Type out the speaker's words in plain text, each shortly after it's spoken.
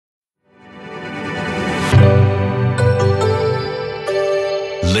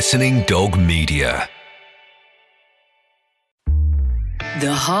Listening Dog Media.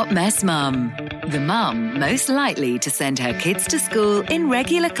 The Hot Mess Mum. The mum most likely to send her kids to school in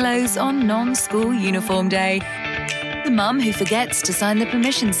regular clothes on non-school uniform day. The mum who forgets to sign the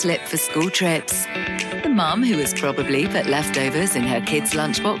permission slip for school trips. The mum who has probably put leftovers in her kids'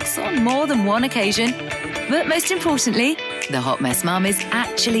 lunchbox on more than one occasion. But most importantly, the Hot Mess Mum is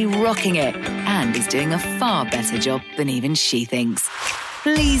actually rocking it and is doing a far better job than even she thinks.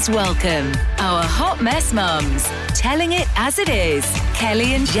 Please welcome our Hot Mess Mums, telling it as it is,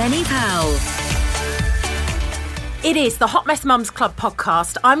 Kelly and Jenny Powell. It is the Hot Mess Mums Club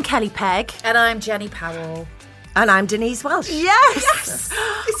podcast. I'm Kelly Pegg. And I'm Jenny Powell. And I'm Denise Welch. Yes! This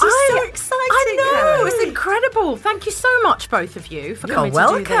is so exciting. I know, Kelly. it's incredible. Thank you so much, both of you, for coming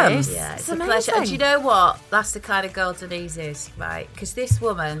welcome. to do this. Yeah, it's amazing. a pleasure. And do you know what? That's the kind of girl Denise is, right? Because this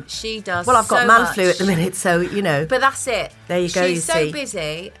woman, she does Well, I've got so man much. flu at the minute, so, you know. But that's it. There you go, She's you so see.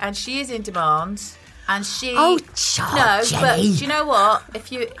 busy and she is in demand. And she... Oh, shut No, up, but do Jenny. you know what?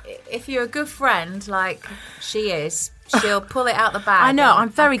 If you're a good friend like she is, she'll pull it out the bag. I know, and I'm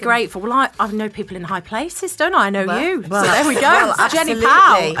very fucking- grateful. Well, I know people in high places, don't I? I know Well, you. well, so there we go. well, It's Jenny absolutely,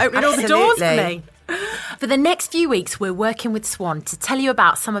 Powell opening all the doors for absolutely. me. For the next few weeks, we're working with Swan to tell you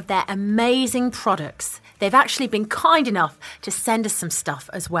about some of their amazing products. They've actually been kind enough to send us some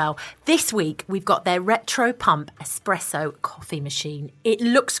stuff as well. This week, we've got their Retro Pump Espresso coffee machine. It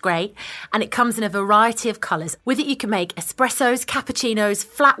looks great and it comes in a variety of colours. With it, you can make espressos, cappuccinos,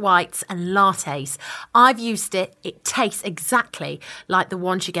 flat whites and lattes. I've used it. It tastes exactly like the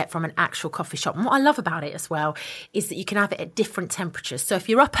ones you get from an actual coffee shop. And what I love about it as well is that you can have it at different temperatures. So if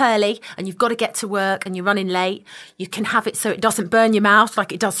you're up early and you've got to get to work and you're running late, you can have it so it doesn't burn your mouth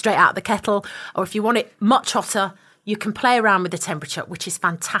like it does straight out of the kettle. Or if you want it much hotter, you can play around with the temperature, which is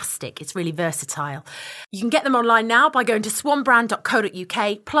fantastic. It's really versatile. You can get them online now by going to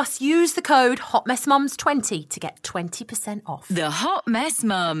swanbrand.co.uk, plus use the code HOTMESSMUMS20 to get 20% off. The Hot Mess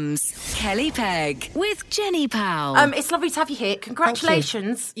Mums, Kelly Pegg with Jenny Powell. It's lovely to have you here.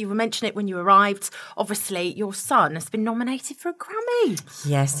 Congratulations. You were mentioning it when you arrived. Obviously, your son has been nominated for a Grammy.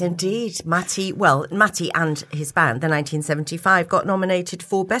 Yes, indeed. Matty and his band, the 1975, got nominated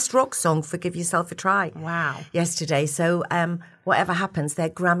for Best Rock Song for Give Yourself a Try. Wow. Yesterday. So whatever happens, they're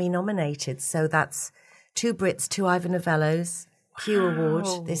Grammy nominated. So that's 2 Brits, 2 Ivor Novellos, Q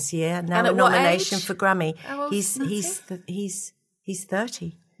Award this year. Now And a at what nomination age? for Grammy. How old He's is he's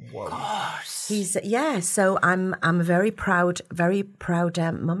 30. Whoa. Gosh. So I'm a very proud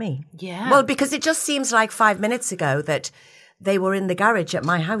mummy. Yeah. Well, because it just seems like 5 minutes ago that they were in the garage at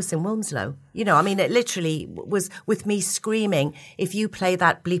my house in Wilmslow. You know, I mean, it literally was with me screaming, if you play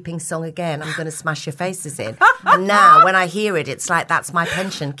that bleeping song again, I'm going to smash your faces in. And now when I hear it, it's like, that's my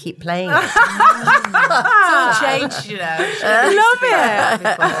pension. Keep playing it. It's all changed, you know. Love it.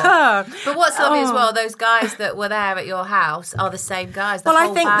 But what's lovely as well, those guys that were there at your house are the same guys. Well,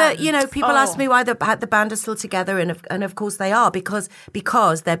 I think that, you know, people ask me Oh. why the band are still together, and of course they are, because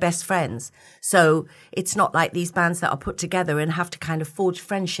they're best friends. So it's not like these bands that are put together and have to kind of forge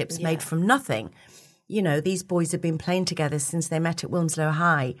friendships made from nothing. You know, these boys have been playing together since they met at Wilmslow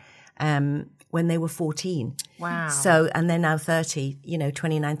High when they were 14. Wow. So, and they're now 30, you know,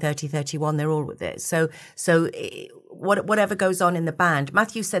 29, 30, 31, they're all with it. So whatever goes on in the band,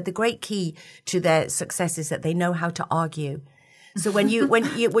 Matthew said the great key to their success is that they know how to argue. So when you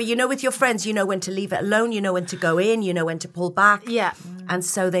know, with your friends, you know when to leave it alone, you know when to go in, you know when to pull back. Yeah. And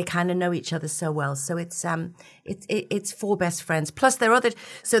so they kind of know each other so well. So it's 4 best friends. Plus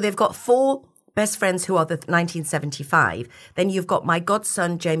so they've got 4 best friends who are the 1975. Then you've got my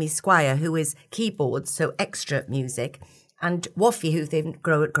godson, Jamie Squire, who is keyboards, so extra music. And Waffy, who they've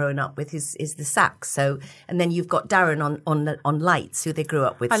grown up with, is the sax. So, and then you've got Darren on lights, who they grew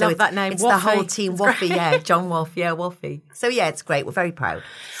up with. I so love that name, It's Waffy. the whole team, It's Waffy, great. yeah, John Waffy, yeah, Waffy. So yeah, it's great. We're very proud.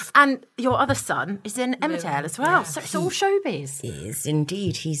 And your other son is in Emmerdale as well. So it's all showbiz. Is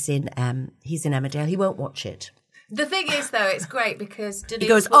indeed. He's in Emmerdale. He won't watch it. The thing is, though, it's great because Denise He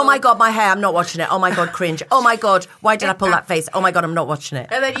goes, oh my God, my hair, I'm not watching it. Oh my God, cringe. Oh my God, why did I pull that face? Oh my God, I'm not watching it.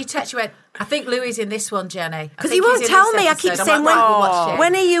 And then you text, you went, I think Louis in this one, Jenny. Because he won't tell me. I keep saying,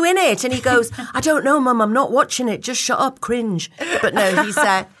 when are you in it? And he goes, I don't know, Mum, I'm not watching it. Just shut up, cringe. But no,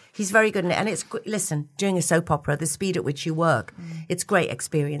 he's very good in it. And it's, listen, doing a soap opera, the speed at which you work, it's great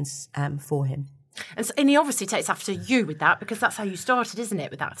experience for him. And he obviously takes after you with that, because that's how you started, isn't it,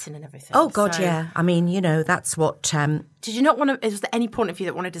 with acting and everything? Oh, God, So, yeah. I mean, you know, that's what... Did you not want to... Was there any point of you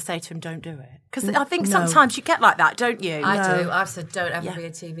that wanted to say to him, don't do it? Because I think sometimes you get like that, don't you? I do. I've said, don't ever be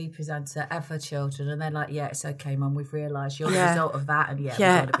a TV presenter, ever children. And they're like, yeah, it's okay, Mum, we've realised you're the result of that. And we've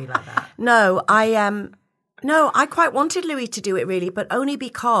got to be like that. No, No, I quite wanted Louis to do it really, but only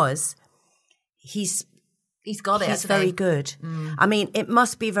because he's got it. He's very good. I mean, it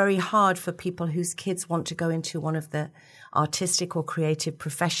must be very hard for people whose kids want to go into one of the artistic or creative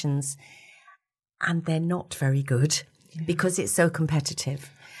professions and they're not very good because it's so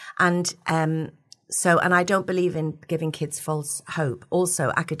competitive. And and I don't believe in giving kids false hope.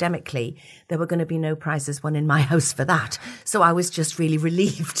 Also, academically, there were going to be no prizes won in my house for that. So I was just really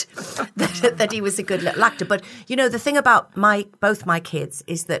relieved that he was a good little actor. But, you know, the thing about both my kids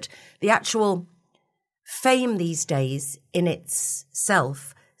is that the actual fame these days in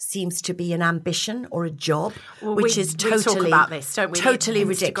itself seems to be an ambition or a job, which is totally, talk about this, don't we? Totally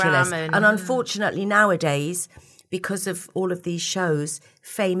ridiculous. And unfortunately nowadays, because of all of these shows,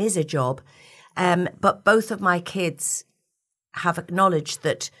 fame is a job. But both of my kids have acknowledged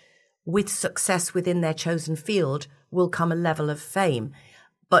that with success within their chosen field will come a level of fame.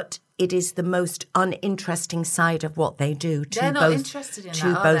 But it is the most uninteresting side of what they do They're not interested in that,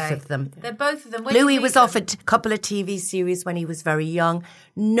 are both they? of them. They're both of them. Louis was offered a couple of TV series when he was very young.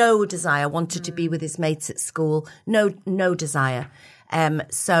 No desire. Wanted to be with his mates at school. No desire. And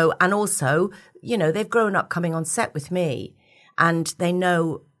also, you know, they've grown up coming on set with me and they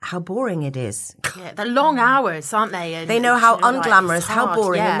know how boring it is. Yeah, they're long hours, aren't they? And they know how unglamorous, it's how hard,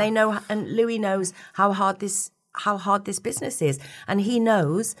 boring, yeah. and Louis knows how hard this business is, and he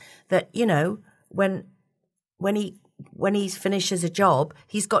knows that, you know, when he finishes a job,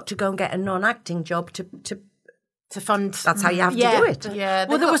 he's got to go and get a non-acting job to fund. That's how you have to do it. Yeah.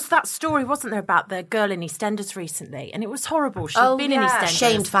 Well, there was that story, wasn't there, about the girl in EastEnders recently, and it was horrible. She'd been in EastEnders,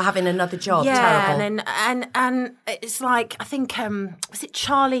 shamed for having another job. Yeah, Terrible. and it's like, I think was it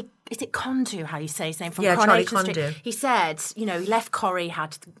Charlie? Is it Condu, how you say his name, from Charlie Coronation Street? Condu. He said, you know, he left Corrie,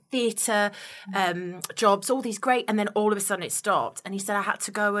 had theatre jobs, all these great, and then all of a sudden it stopped. And he said, I had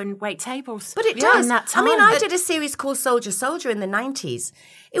to go and wait tables. But it in does. that time. I mean, I did a series called Soldier Soldier in the 90s.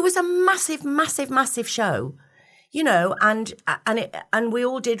 It was a massive, massive, massive show. You know, and we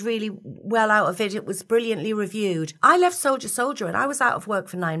all did really well out of it. It was brilliantly reviewed. I left Soldier Soldier and I was out of work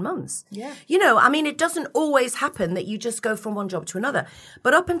for 9 months. Yeah. You know, I mean, it doesn't always happen that you just go from one job to another.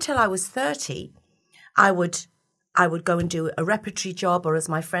 But up until I was 30, I would go and do a repertory job, or as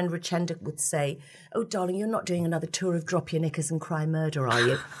my friend Richenda would say, oh, darling, you're not doing another tour of Drop Your Knickers and Cry Murder, are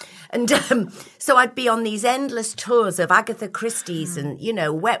you? And so I'd be on these endless tours of Agatha Christie's and, you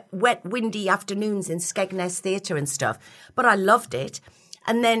know, wet, windy afternoons in Skegness Theatre and stuff. But I loved it.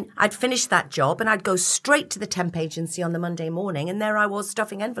 And then I'd finish that job and I'd go straight to the temp agency on the Monday morning, and there I was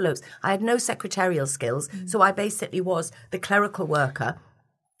stuffing envelopes. I had no secretarial skills, so I basically was the clerical worker.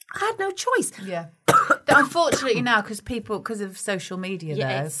 I had no choice. Yeah. Unfortunately now, because of social media,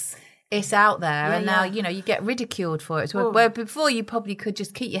 Yes. it's out there, and now, you know, you get ridiculed for it. Where before you probably could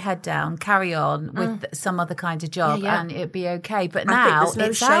just keep your head down, carry on with some other kind of job, and it'd be okay. But now there's no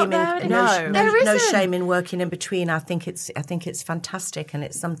it's shame out there. no shame in working in between. I think it's fantastic, and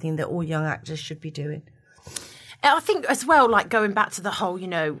it's something that all young actors should be doing. I think as well, like going back to the whole, you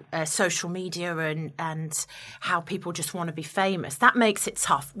know, social media and how people just want to be famous, that makes it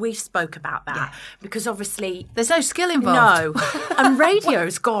tough. We've spoke about that because obviously there's no skill involved. No, and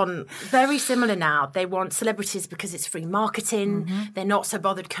radio's gone very similar now. They want celebrities because it's free marketing. They're not so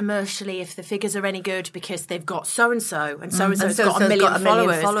bothered commercially if the figures are any good because they've got so-and-so and so-and-so's got a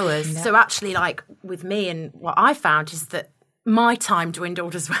million followers. Yeah. So actually, like with me, and what I found is that my time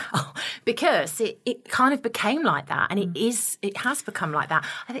dwindled as well because it kind of became like that, and it has become like that.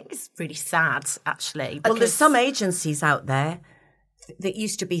 I think it's really sad, actually. Well, there's some agencies out there that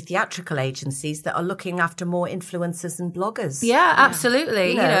used to be theatrical agencies that are looking after more influencers and bloggers. Yeah,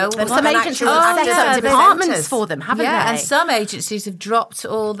 absolutely. You know, and some agencies have set up departments for them, haven't they? And some agencies have dropped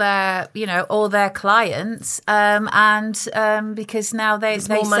all their clients, and because now they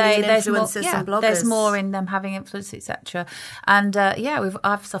more money say in there's more, influencers and bloggers. There's more in them having influence, etc. And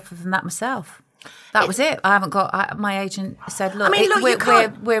I've suffered from that myself. That was it. I haven't got. My agent said, "Look,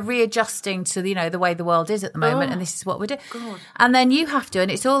 we're readjusting to the way the world is at the moment, and this is what we do." And then you have to, and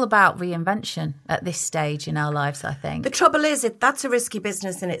it's all about reinvention at this stage in our lives. I think the trouble is that's a risky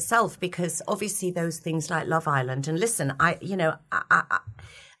business in itself, because obviously those things like Love Island, and listen,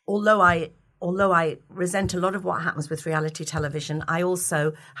 although I resent a lot of what happens with reality television, I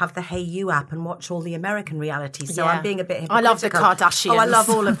also have the Hey You app and watch all the American reality. So I'm being a bit hypocritical. I love the Kardashians. Oh, I love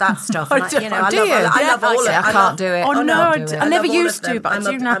all of that stuff. I love all of it. I can't do it. Oh, no, I never used to, but I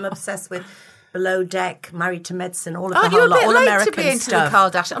do now. I'm obsessed with Below Deck, Married to Medicine, all of the whole lot, all American to be into stuff. The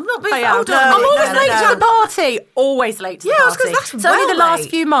Kardashians. I'm not being. I'm always late to the party. Always late to the party. Because that's it's only the last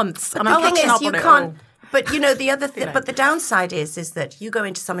few months, and I'm catching up on it all. But the other thing, but the downside is that you go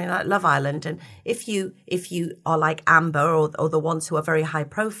into something like Love Island, and if you are like Amber or the ones who are very high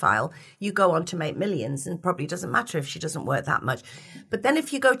profile, you go on to make millions, and probably doesn't matter if she doesn't work that much. But then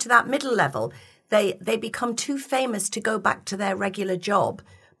if you go to that middle level, they become too famous to go back to their regular job,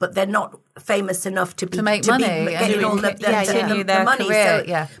 but they're not famous enough to make money, getting all the money.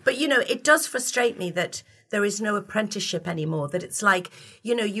 Career, But it does frustrate me that there is no apprenticeship anymore, that it's like,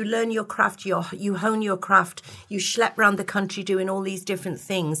 you learn your craft, you hone your craft, you schlep around the country doing all these different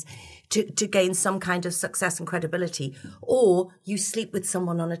things to gain some kind of success and credibility, or you sleep with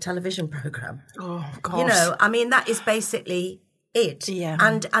someone on a television program. Oh, gosh. That is basically it. Yeah.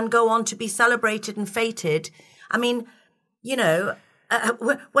 And go on to be celebrated and feted. When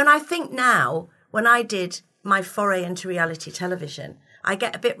I think now, when I did my foray into reality television, I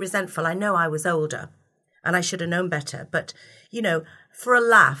get a bit resentful. I know I was older and I should have known better. But, for a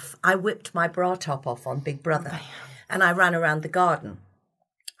laugh, I whipped my bra top off on Big Brother and I ran around the garden.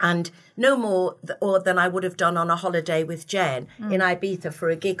 And no more than I would have done on a holiday with Jen in Ibiza for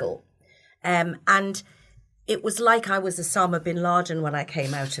a giggle. And it was like I was Osama bin Laden when I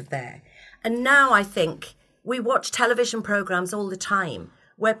came out of there. And now I think we watch television programs all the time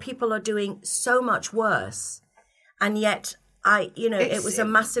where people are doing so much worse. And yet it was a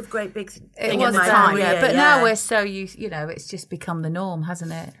massive, great big thing in my career. But now we're so used, it's just become the norm,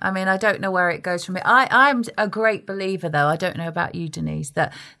 hasn't it? I mean, I don't know where it goes from here. I'm a great believer, though. I don't know about you, Denise,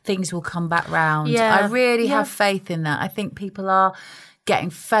 that things will come back round. Yeah. I really have faith in that. I think people are getting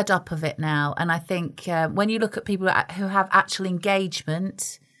fed up of it now. And I think when you look at people who have actual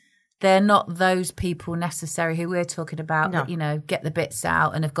engagement, they're not those people necessarily who we're talking about that, get the bits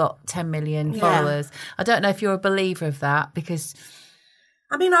out and have got 10 million followers. I don't know if you're a believer of that because...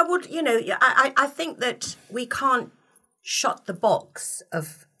 I mean, I would, I think that we can't shut the box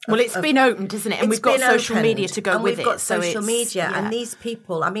of... Well, been opened, isn't it? And we've got social media to go with it. We've got social media. And these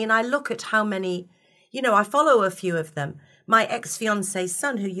people, I mean, I look at how many... I follow a few of them. My ex-fiance's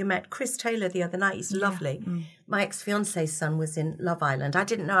son, who you met, Chris Taylor, the other night, he's lovely. Mm. My ex-fiance's son was in Love Island. I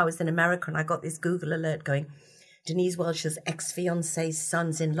didn't know I was in America, and I got this Google alert going, Denise Welch's ex-fiance's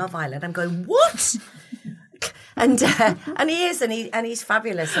son's in Love Island. I'm going, what? and he is, and he's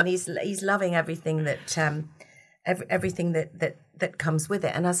fabulous, and he's loving everything that everything that comes with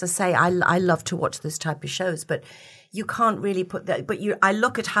it. And as I say, I love to watch this type of shows, but you can't really put that. But I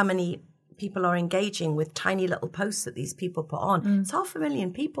look at how many people are engaging with tiny little posts that these people put on. It's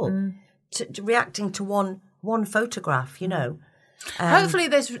 500,000 people to reacting to one photograph, Hopefully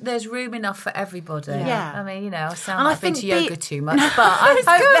there's room enough for everybody. Yeah. I mean, I sound like I've been to yoga too much, but I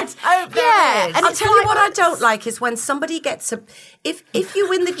hope there is. And I'll tell you what I don't like is when somebody gets if you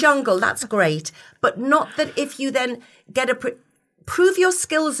win the jungle, that's great, but not that if you then get prove your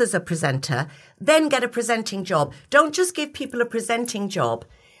skills as a presenter, then get a presenting job. Don't just give people a presenting job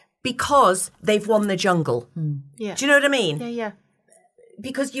because they've won the jungle. Yeah. Do you know what I mean? Yeah.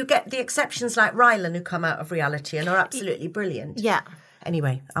 Because you get the exceptions like Rylan who come out of reality and are absolutely brilliant. Yeah.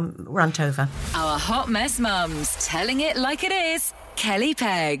 Anyway, rant over. Our Hot Mess Mums, telling it like it is. Kelly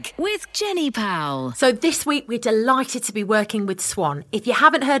Pegg with Jenny Powell. So this week we're delighted to be working with Swan. If you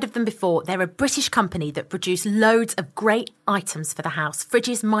haven't heard of them before, they're a British company that produce loads of great items for the house.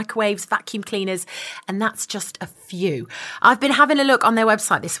 Fridges, microwaves, vacuum cleaners, and that's just a few. I've been having a look on their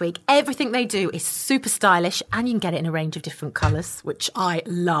website this week. Everything they do is super stylish and you can get it in a range of different colours, which I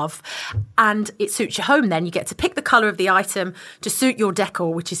love. And it suits your home then. You get to pick the colour of the item to suit your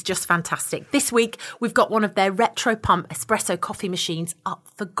decor, which is just fantastic. This week we've got one of their retro pump espresso coffee machines up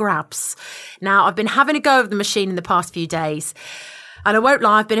for grabs. Now, I've been having a go of the machine in the past few days. And I won't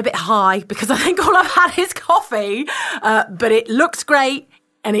lie, I've been a bit high because I think all I've had is coffee. But it looks great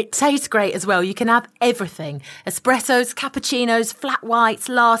and it tastes great as well. You can have everything. Espressos, cappuccinos, flat whites,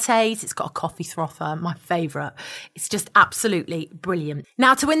 lattes. It's got a coffee frother, my favourite. It's just absolutely brilliant.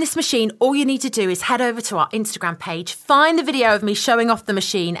 Now, to win this machine, all you need to do is head over to our Instagram page, find the video of me showing off the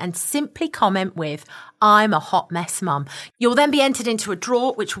machine and simply comment with, I'm a hot mess mum. You'll then be entered into a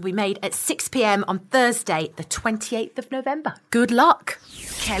draw, which will be made at 6 p.m. on Thursday, the 28th of November. Good luck.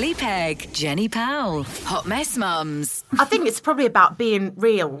 Kelly Pegg, Jenny Powell, Hot Mess Mums. I think it's probably about being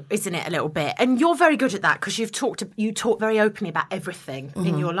real, isn't it, a little bit? And you're very good at that because you talk very openly about everything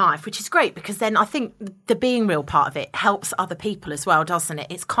in your life, which is great because then I think the being real part of it helps other people as well, doesn't it?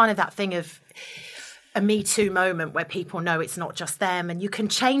 It's kind of that thing of a Me Too moment where people know it's not just them and you can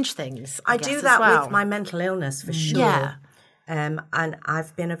change things. I do that well. with my mental illness for sure. Yeah. And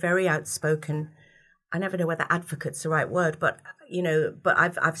I've been a very outspoken, I never know whether advocate's the right word, but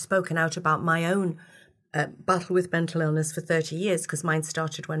I've spoken out about my own battle with mental illness for 30 years because mine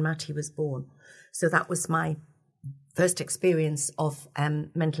started when Matty was born. So that was my first experience of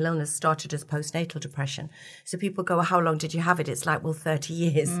mental illness. Started as postnatal depression. So people go, well, how long did you have it? It's like, well, 30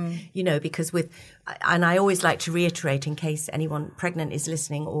 years, because and I always like to reiterate in case anyone pregnant is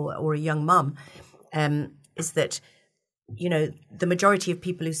listening or a young mum, is that, the majority of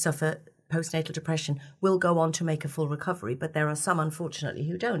people who suffer postnatal depression will go on to make a full recovery, but there are some, unfortunately,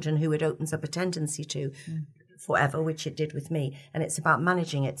 who don't, and who it opens up a tendency to forever, which it did with me. And it's about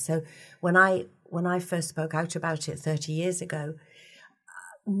managing it. So when I first spoke out about it 30 years ago,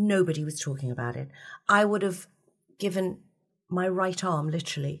 nobody was talking about it. I would have given my right arm,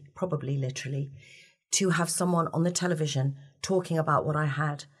 probably literally, to have someone on the television talking about what I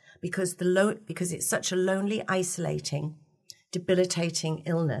had, because it's such a lonely, isolating, debilitating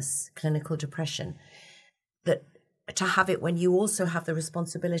illness, clinical depression, that to have it when you also have the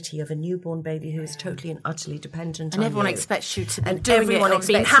responsibility of a newborn baby who is totally and utterly dependent on you. And everyone expects you to be and doing everyone it,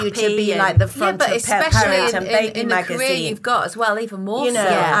 expects you to be like the front of Parent and Baby in magazine. The career you've got as well, even more so.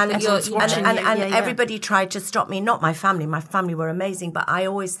 And everybody tried to stop me, not my family. My family were amazing, but I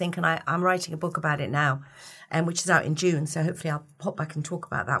always think, and I'm writing a book about it now, which is out in June. So hopefully I'll pop back and talk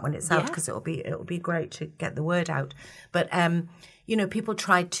about that when it's out, because it'll be great to get the word out. But people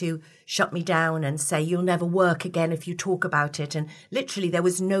tried to shut me down and say, you'll never work again if you talk about it. And literally there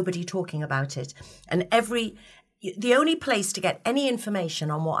was nobody talking about it. And the only place to get any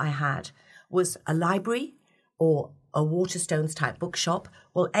information on what I had was a library or a Waterstones type bookshop.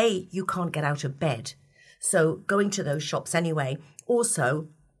 Well, you can't get out of bed. So going to those shops anyway. Also,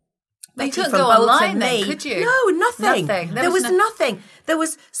 you couldn't go online then, could you? No, nothing. There was nothing. There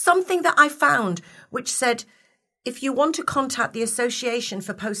was something that I found which said, if you want to contact the Association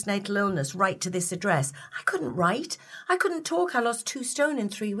for Postnatal Illness, write to this address. I couldn't write. I couldn't talk. I lost 2 stone in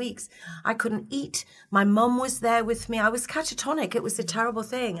 3 weeks. I couldn't eat. My mum was there with me. I was catatonic. It was a terrible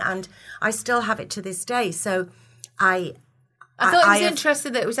thing. And I still have it to this day. So I thought it was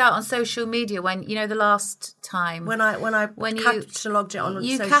interesting that it was out on social media when, the last time. When you catalogued it on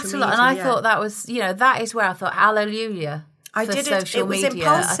social media. And I thought that was, that is where I thought, hallelujah. I did it. It was media.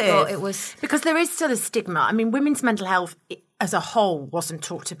 impulsive. I thought it was because there is still a stigma. I mean, women's mental health as a whole wasn't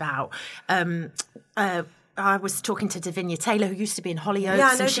talked about. I was talking to Davinia Taylor, who used to be in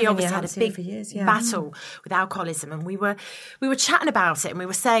Hollyoaks, and she obviously had a big battle with alcoholism. And we were chatting about it, and we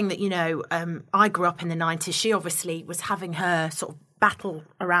were saying that I grew up in the 90s. She obviously was having her sort of battle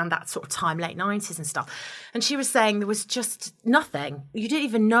around that sort of time, late 90s and stuff. And she was saying there was just nothing. You didn't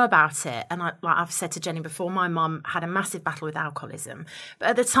even know about it. And I've said to Jenny before, my mum had a massive battle with alcoholism. But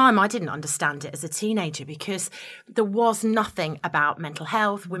at the time, I didn't understand it as a teenager because there was nothing about mental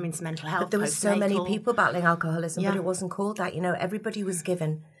health, women's mental health. But there was so many people battling alcoholism, but it wasn't called that. Everybody was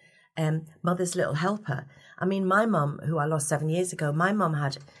given mother's little helper. I mean, my mum, who I lost 7 years ago, my mum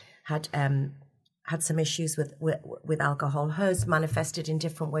had some issues with alcohol. Hers manifested in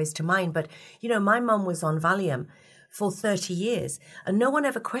different ways to mine. But, my mum was on Valium for 30 years and no one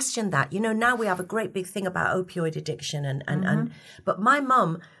ever questioned that. Now we have a great big thing about opioid addiction but my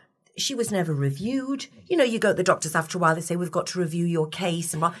mum, she was never reviewed. You go to the doctors after a while, they say, we've got to review your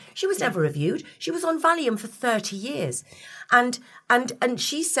case. And she was never reviewed. She was on Valium for 30 years. And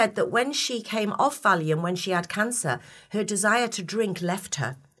she said that when she came off Valium, when she had cancer, her desire to drink left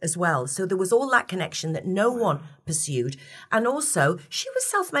her as well. So there was all that connection that no one pursued. And also, she was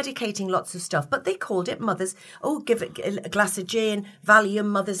self-medicating lots of stuff, but they called it mother's, give it a glass of gin, Valium,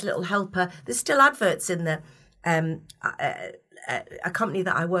 mother's little helper. There's still adverts in the a company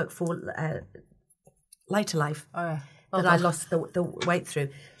that I work for, Lighter Life. That I lost the weight through.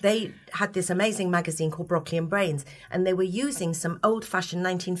 They had this amazing magazine called Broccoli and Brains, and they were using some old-fashioned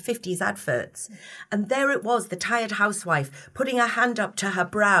 1950s adverts. And there it was, the tired housewife putting her hand up to her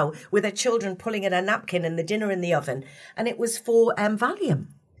brow with her children pulling at her napkin and the dinner in the oven. And it was for Valium.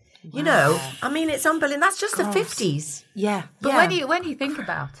 Wow. I mean, it's unbelievable. That's just the 50s. Yeah. But when you think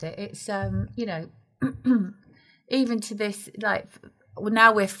about it, it's, even to this,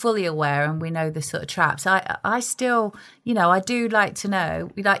 now we're fully aware and we know the sort of traps. I still, I do like to know,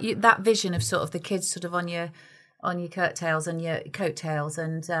 that vision of sort of the kids sort of on your coattails and your coattails,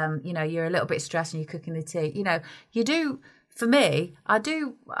 and you're a little bit stressed and you're cooking the tea. You do. For me, I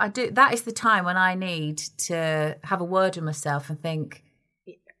do. That is the time when I need to have a word with myself and think,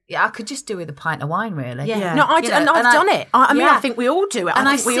 I could just do with a pint of wine, really. Yeah. No, I've done it. I mean, I think we all do it. And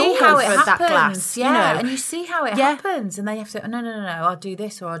I think we all how go it for happens. that glass. Yeah, and you see how it happens. And then you have to, no, I'll do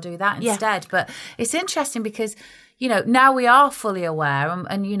this or I'll do that instead. But it's interesting because, now we are fully aware.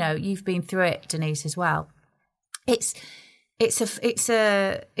 And you've been through it, Denise, as well. It's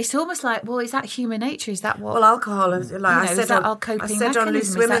it's almost like, well, is that human nature? Is that what? Well, alcohol is like I said on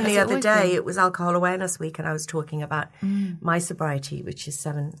Loose Women the other day. It was Alcohol Awareness Week, and I was talking about my sobriety, which is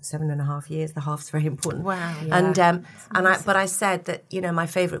 7.5 years. The half's very important. Wow. Yeah. But I said that my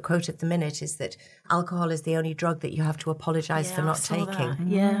favourite quote at the minute is that alcohol is the only drug that you have to apologise for not taking.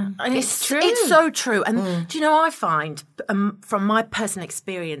 Yeah, and it's true. It's so true. And do you know, I find from my personal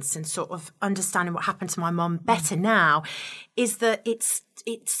experience and sort of understanding what happened to my mum better now, is that it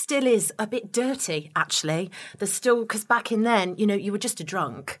still is a bit dirty, actually. There's still, because back in then, you were just a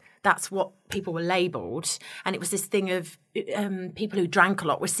drunk. That's what people were labelled. And it was this thing of people who drank a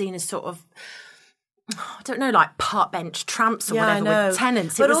lot were seen as sort of, I don't know, like park bench tramps or whatever with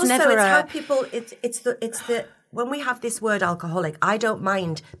tenants. But also, it's how people, it's the when we have this word alcoholic, I don't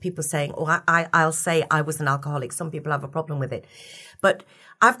mind people saying, I'll say I was an alcoholic. Some people have a problem with it. But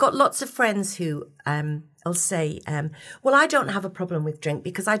I've got lots of friends who will say, well, I don't have a problem with drink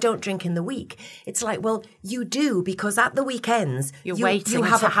because I don't drink in the week. It's like, well, you do, because at the weekends you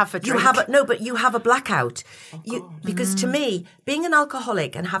have a drink. You have a blackout. Because to me, being an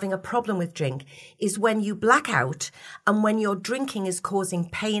alcoholic and having a problem with drink is when you black out and when your drinking is causing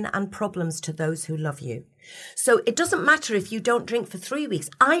pain and problems to those who love you. So it doesn't matter if you don't drink for 3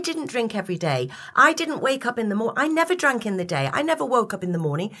 weeks. I didn't drink every day. I didn't wake up in the morning. I never drank in the day. I never woke up in the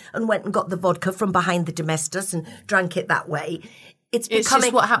morning and went and got the vodka from behind the domestos and drank it that way. It's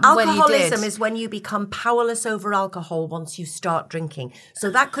becoming, just what happened when you did. Alcoholism is when you become powerless over alcohol once you start drinking. So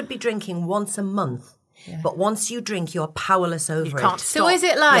that could be drinking once a month. Yeah. But once you drink, you're powerless over it. So is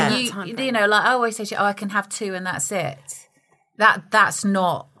it like, like I always say to you, I can have 2 and that's it? That's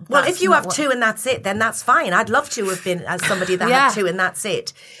not... Well, if you have 2 and that's it, then that's fine. I'd love to have been as somebody that had 2 and that's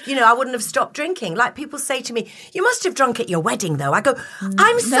it. I wouldn't have stopped drinking. Like people say to me, you must have drunk at your wedding, though. I go,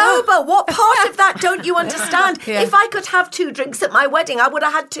 I'm sober. What part of that don't you understand? Yeah. If I could have 2 drinks at my wedding, I would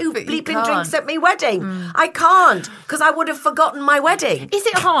have had 2 bleeping drinks at my wedding. I can't, because I would have forgotten my wedding. Is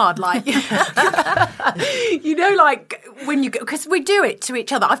it hard? Like, like when you go, because we do it to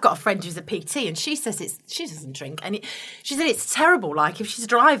each other. I've got a friend who's a PT and she says she doesn't drink. And she said it's terrible. Like if she's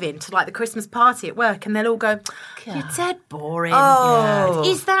driving to like the Christmas party at work and they'll all go, you're dead boring. Oh.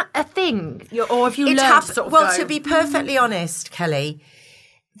 Is that a thing? Or have you learned to sort of Well, to be perfectly honest, Kelly,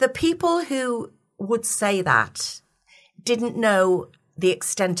 the people who would say that didn't know the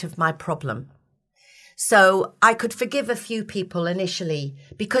extent of my problem. So I could forgive a few people initially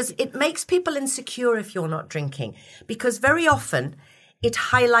because it makes people insecure if you're not drinking, because very often it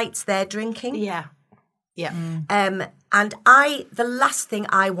highlights their drinking. Yeah. Yeah. And the last thing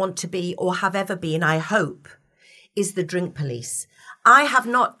I want to be or have ever been, I hope, is the drink police. I have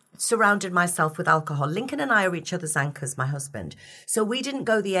not surrounded myself with alcohol. Lincoln and I are each other's anchors, my husband. So we didn't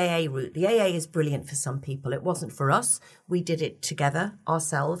go the AA route. The AA is brilliant for some people. It wasn't for us. We did it together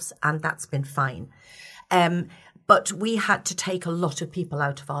ourselves, and that's been fine. But we had to take a lot of people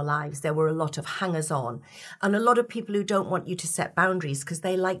out of our lives. There were a lot of hangers-on and a lot of people who don't want you to set boundaries because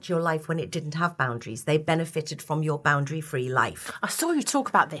they liked your life when it didn't have boundaries. They benefited from your boundary-free life. I saw you talk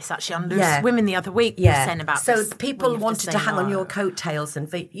about this actually on Loose Women the other week. Yeah. You were saying about so this. People wanted to hang on your coattails and,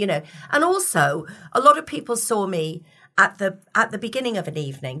 and also a lot of people saw me at the beginning of an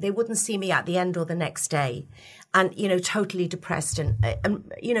evening. They wouldn't see me at the end or the next day. And, totally depressed. And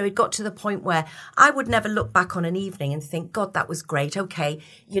it got to the point where I would never look back on an evening and think, God, that was great. Okay.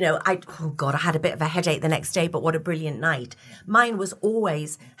 I had a bit of a headache the next day, but what a brilliant night. Mine was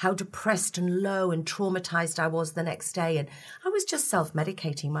always how depressed and low and traumatized I was the next day. And I was just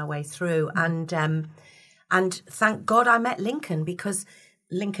self-medicating my way through. And thank God I met Lincoln, because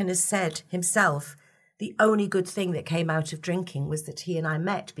Lincoln has said himself, the only good thing that came out of drinking was that he and I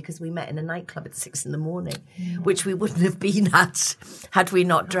met, because we met in a nightclub at 6 a.m, which we wouldn't have been at had we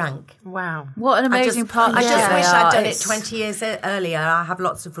not drank. Wow. What an amazing part. I just wish I'd done it 20 years earlier. I have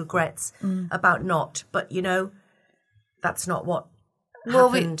lots of regrets about not. But, that's not what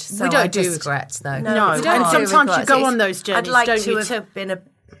happened. We don't do regrets, though. No. We don't and sometimes you go on those journeys, I'd like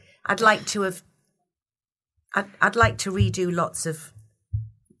to redo lots of,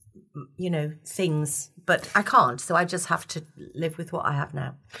 things, but I can't. So I just have to live with what I have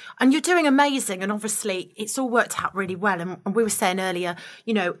now. And you're doing amazing. And obviously it's all worked out really well. And we were saying earlier,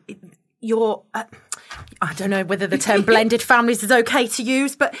 you're, I don't know whether the term blended families is okay to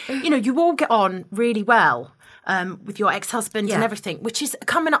use, but, you all get on really well. with your ex-husband and everything, which is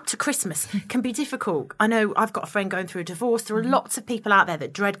coming up to Christmas, can be difficult. I know I've got a friend going through a divorce. There are lots of people out there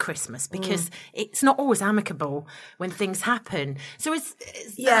that dread Christmas because it's not always amicable when things happen. So it's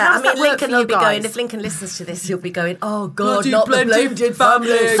I mean, Lincoln will be going, if Lincoln listens to this, he'll be going, oh God, not the blended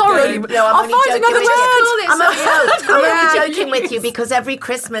family. Sorry, no, I'll find another word. I'm only joking with you because every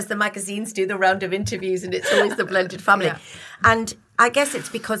Christmas the magazines do the round of interviews and it's always the blended family. Yeah. And I guess it's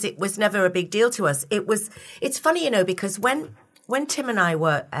because it was never a big deal to us. It's funny, because when Tim and I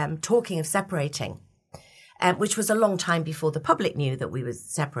were talking of separating, which was a long time before the public knew that we were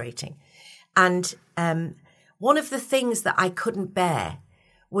separating, and one of the things that I couldn't bear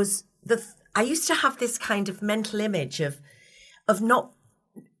was I used to have this kind of mental image of not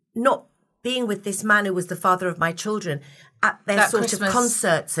being with this man who was the father of my children at their that sort Christmas. Of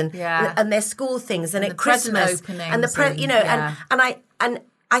concerts and their school things and at Christmas and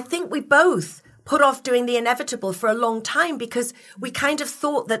I think we both put off doing the inevitable for a long time because we kind of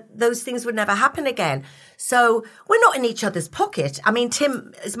thought that those things would never happen again. So we're not in each other's pocket. I mean,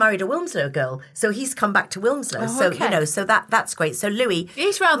 Tim is married a Wilmslow girl, so he's come back to Wilmslow. So that's great. So Louis,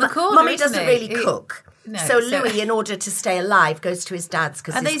 he's round the corner. Mummy doesn't really cook. No, so Louis, in order to stay alive, goes to his dad's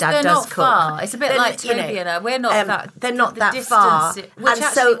because his dad does cook. Far. It's a bit like Toby and her. We're not that. They're not that far, which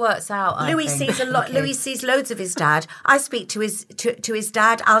actually works out. Louis sees a lot. Louis sees loads of his dad. I speak to his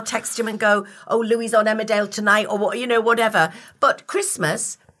dad. I'll text him and go, "Oh, Louis on Emmerdale tonight," or whatever. But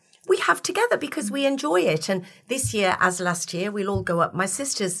Christmas we have together because we enjoy it. And this year, as last year, we'll all go up. My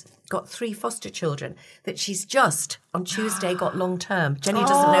sister's got 3 foster children that she's just on Tuesday got long term. Jenny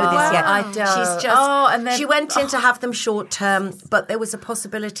doesn't know this yet. I don't. She's just she went in to have them short term, but there was a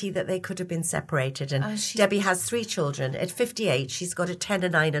possibility that they could have been separated. And Debbie has 3 children. At 58, she's got a 10, a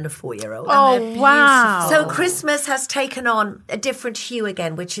 9 and a 4-year-old. Oh, wow. So Christmas has taken on a different hue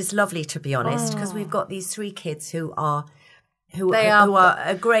again, which is lovely, to be honest, because we've got these 3 kids who are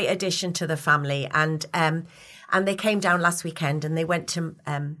a great addition to the family. And they came down last weekend and they went to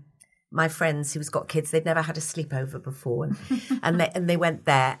my friends who's got kids. They'd never had a sleepover before, and they went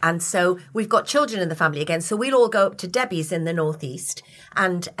there. And so we've got children in the family again. So we'll all go up to Debbie's in the northeast,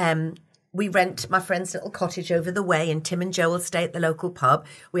 and we rent my friend's little cottage over the way, and Tim and Joe will stay at the local pub.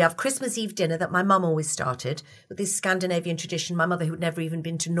 We have Christmas Eve dinner that my mum always started with this Scandinavian tradition. My mother, who'd never even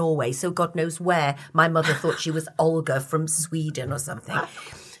been to Norway, so God knows where my mother thought she was Olga from Sweden or something.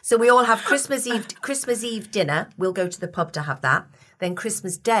 So we all have Christmas Eve dinner. We'll go to the pub to have that. Then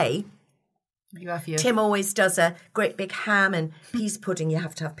Christmas Day, Tim always does a great big ham and peas pudding. You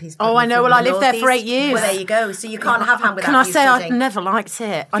have to have peas pudding. Oh, I know. Well, I lived there for 8 years. Well, there you go. So you can't have ham without peas pudding. Can I say I've never liked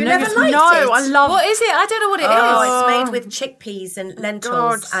it? You never liked it? No, I love. What is it? I don't know what it is. Oh, it's made with chickpeas and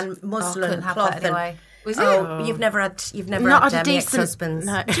lentils and muslin cloth. Anyway. Was it? Oh, you've never had ex-husbands.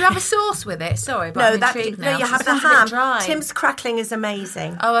 No. Do you have a sauce with it? Sorry, but I'm intrigued now. No, you have the ham. Tim's crackling is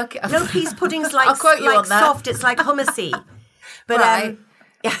amazing. Oh, okay. No, peas pudding's like soft. It's like hummusy. But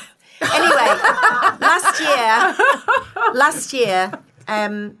yeah. Anyway, last year,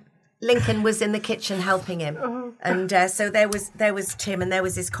 Lincoln was in the kitchen helping him, and so there was Tim, and there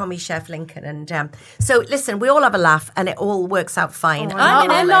was his commie chef Lincoln, and so listen, we all have a laugh, and it all works out fine.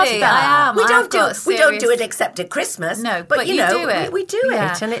 I love that. We don't do it except at Christmas. No, but you do it. We do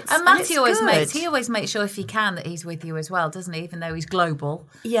it, and it's Matthew always makes sure if he can that he's with you as well, doesn't he? Even though he's global.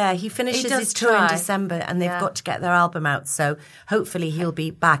 Yeah, he finishes his tour in December, and they've got to get their album out, so hopefully he'll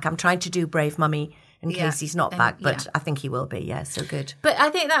be back. I'm trying to do Brave Mummy in case he's not back, but I think he will be, so good. But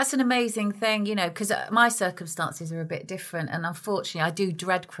I think that's an amazing thing, because my circumstances are a bit different, and unfortunately I do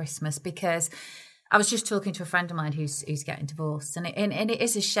dread Christmas because I was just talking to a friend of mine who's getting divorced, and it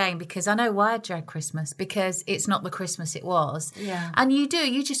is a shame because I know why I dread Christmas, because it's not the Christmas it was. Yeah. And you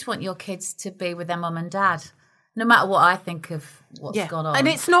just want your kids to be with their mum and dad, no matter what I think of what's gone on. And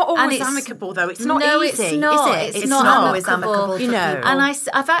it's not always amicable, though. It's not easy, it's not. Is it? It's not always amicable, you know. And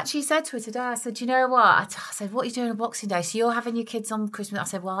I've actually said to her today, I said, you know what? I said, what are you doing on Boxing Day? So you're having your kids on Christmas? I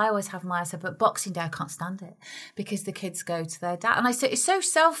said, well, I always have mine. I said, but Boxing Day, I can't stand it because the kids go to their dad. And I said, it's so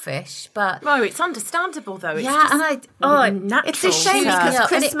selfish, but... No, it's understandable, though. It's natural. It's a shame because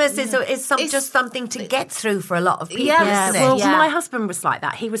Christmas is just something to get through for a lot of people, isn't it? Well, my husband was like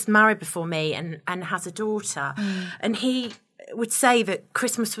that. He was married before me and has a daughter. And he would say that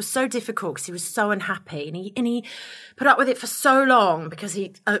Christmas was so difficult because he was so unhappy, and he put up with it for so long because he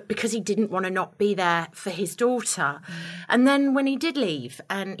didn't want to not be there for his daughter. And then when he did leave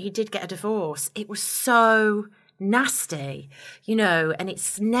and he did get a divorce, it was so nasty, and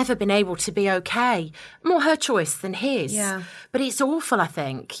it's never been able to be okay. More her choice than his. Yeah. But it's awful, I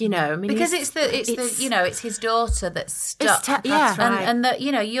think, because it's his daughter that's stuck. That's right. And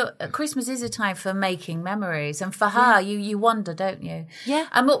that, Christmas is a time for making memories. And for her, you wonder, don't you? Yeah.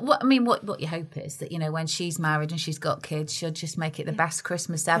 And what you hope is that, when she's married and she's got kids, she'll just make it the best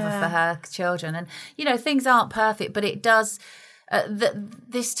Christmas ever for her children. And, things aren't perfect, but it does,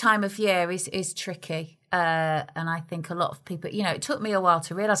 this time of year is tricky. And I think a lot of people, it took me a while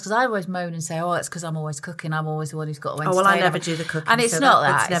to realise, because I always moan and say, it's because I'm always cooking. I'm always the one who's got to entertain. Oh, well, I never do the cooking. And it's not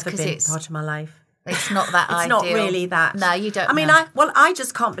that. It's never been part of my life. It's not that It's ideal. not really that. No, you don't. I mean, I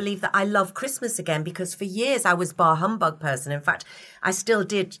just can't believe that I love Christmas again, because for years I was bar humbug person. In fact, I still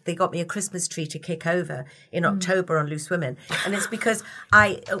did. They got me a Christmas tree to kick over in October on Loose Women, and it's because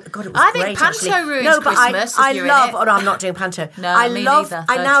it was great. I think Panto ruins Christmas. I love. Oh no, I'm not doing Panto. No, me neither.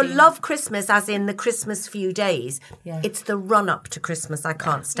 I now love Christmas, as in the Christmas few days. Yeah. It's the run up to Christmas I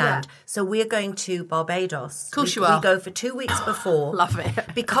can't stand. Yeah. So we're going to Barbados. Of course you are. We go for 2 weeks before. Love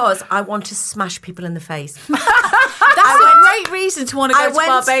it. Because I want to smash people in the face. That's a great reason to want to go to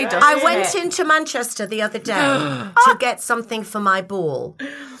Barbados. I went into Manchester the other day to get something for my ball,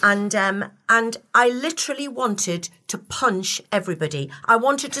 and I literally wanted to punch everybody. I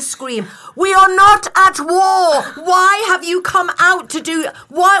wanted to scream, "We are not at war! Why have you come out to do?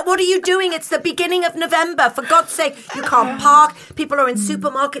 What are you doing? It's the beginning of November. For God's sake, you can't park. People are in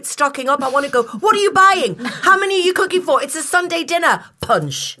supermarkets stocking up. I want to go. What are you buying? How many are you cooking for? It's a Sunday dinner.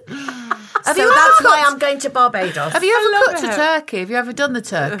 Punch." So that's why I'm going to Barbados. Have you ever cooked a turkey? Have you ever done the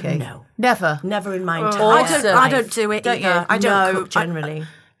turkey? No. Never? Never in my entire life. I don't do it either. I don't cook generally.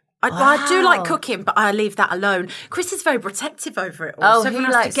 I do like cooking, but I leave that alone. Chris is very protective over it all. Oh, so he everyone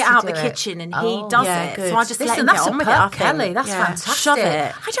has likes to get to out do the it. kitchen and he does it. Good. So I just let him that's get on a with it, I perk, think. Kelly. That's fantastic. Shove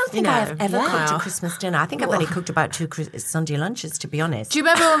it. I don't think I've ever cooked a Christmas dinner. I think I've only cooked about 2 Sunday lunches, to be honest. Do you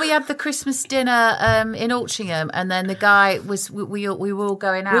remember when we had the Christmas dinner in Altrincham, and then the guy we were all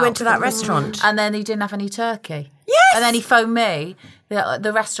going out? We went to that restaurant. And then he didn't have any turkey. Yes! And then he phoned me,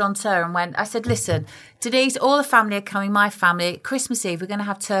 the restaurateur, and I said, listen, Denise, all the family are coming, my family, Christmas Eve, we're going to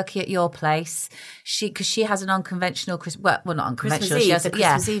have turkey at your place. Because she has an unconventional, not unconventional. Christmas Eve, she has, the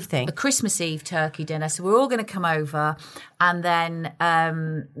Christmas Eve thing. A Christmas Eve turkey dinner. So we're all going to come over, and then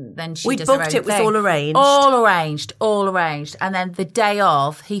she We does her booked own it, was thing. all arranged. All arranged. And then the day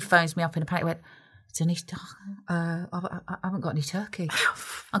of, he phones me up in a panic, went, Denise, I haven't got any turkey.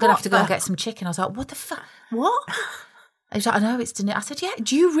 I'm going to have to go and get some chicken. I was like, what the fuck? What? He was like, I know, it's Denise. I said, yeah,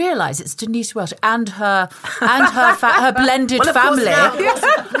 do you realise it's Denise Welch and her blended family?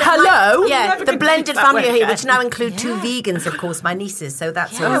 Hello? Yeah, the blended family here, which now include 2 vegans, of course, my nieces. So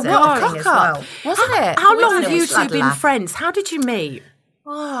that's always a thing as well. Wasn't it? How long have you two been friends? How did you meet?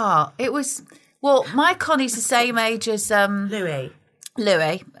 Oh, it was... Well, my Connie's the same age as...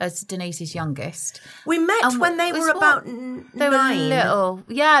 Louis, as Denise's youngest. We met when they were about 9. They were little.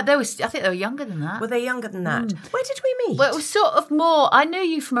 Yeah, I think they were younger than that. Were they younger than that? Where did we meet? Well, it was sort of more... I knew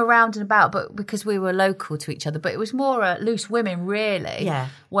you from around and about, but because we were local to each other, but it was more Loose Women, really. Yeah.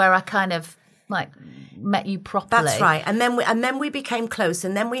 Where I kind of, met you properly. That's right. And then we became close,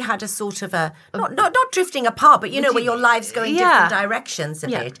 and then we had a sort of a not drifting apart, but where your lives go in different directions a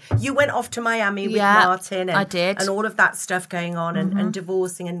bit. You went off to Miami with Martin, and I did, and all of that stuff going on, and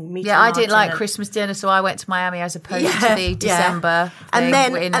divorcing and meeting. Yeah, Martin, I didn't like Christmas dinner, so I went to Miami as opposed to the December. And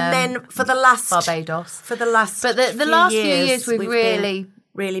thing then for the last Barbados, but the last few years we've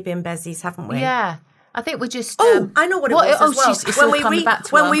really been bezies, haven't we? Yeah. I think we're just... I know what it was as well.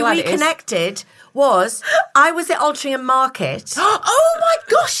 It's when we reconnected was I was at Altrincham Market. Oh my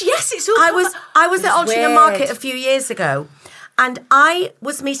gosh, yes, it's all... I was at Altrincham Market a few years ago, and I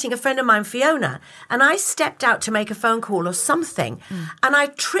was meeting a friend of mine, Fiona, and I stepped out to make a phone call or something, and I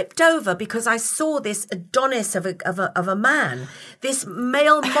tripped over because I saw this Adonis of a man, this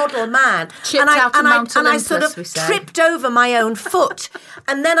male model man, and I sort of tripped over my own foot,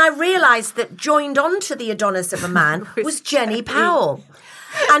 and then I realised that joined onto the Adonis of a man was Jenny Powell.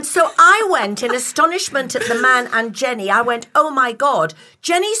 And so I went in astonishment at the man and Jenny. I went, oh my God.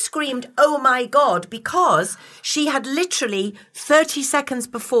 Jenny screamed, oh my God, because she had literally 30 seconds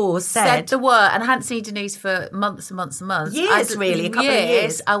before said the word, and I hadn't seen Denise for months and months and months. A couple of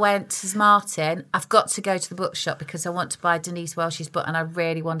years. I went to Martin, I've got to go to the bookshop because I want to buy Denise Welch's book and I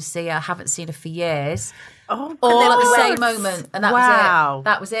really want to see her. I haven't seen her for years. Oh, all at the same moment, and that was it.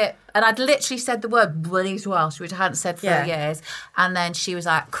 That was it. And I'd literally said the word Denise Welch, which I hadn't said for years. And then she was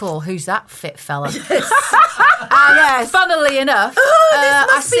like, "Cool, who's that fit fella?" And funnily enough, this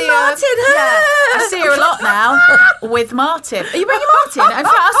must be Martin. I see her a lot now with Martin. Are you bringing Martin? In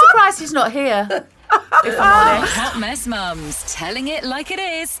fact, I'm surprised he's not here. if I'm honest. Hot Mess Mums, telling it like it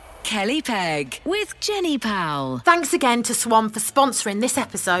is. Kelly Pegg with Jenny Powell. Thanks again to Swan for sponsoring this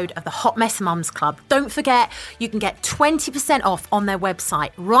episode of the Hot Mess Mums Club. Don't forget, you can get 20% off on their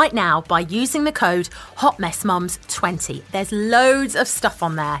website right now by using the code HOTMessMums20. There's loads of stuff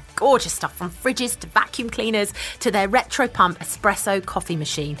on there. Gorgeous stuff, from fridges to vacuum cleaners to their retro pump espresso coffee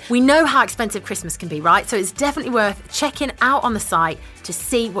machine. We know how expensive Christmas can be, right? So it's definitely worth checking out on the site to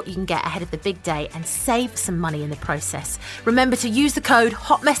see what you can get ahead of the big day and save some money in the process. Remember to use the code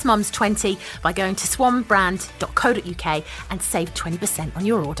HOTMessMums20 by going to swanbrand.co.uk and save 20% on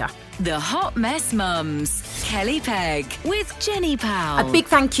your order. The Hot Mess Mums, Kelly Pegg with Jenny Powell. A big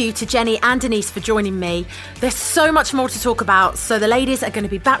thank you to Jenny and Denise for joining me. There's so much more to talk about, so the ladies are going to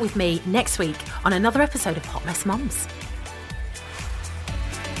be back with me next week on another episode of Hot Mess Mums.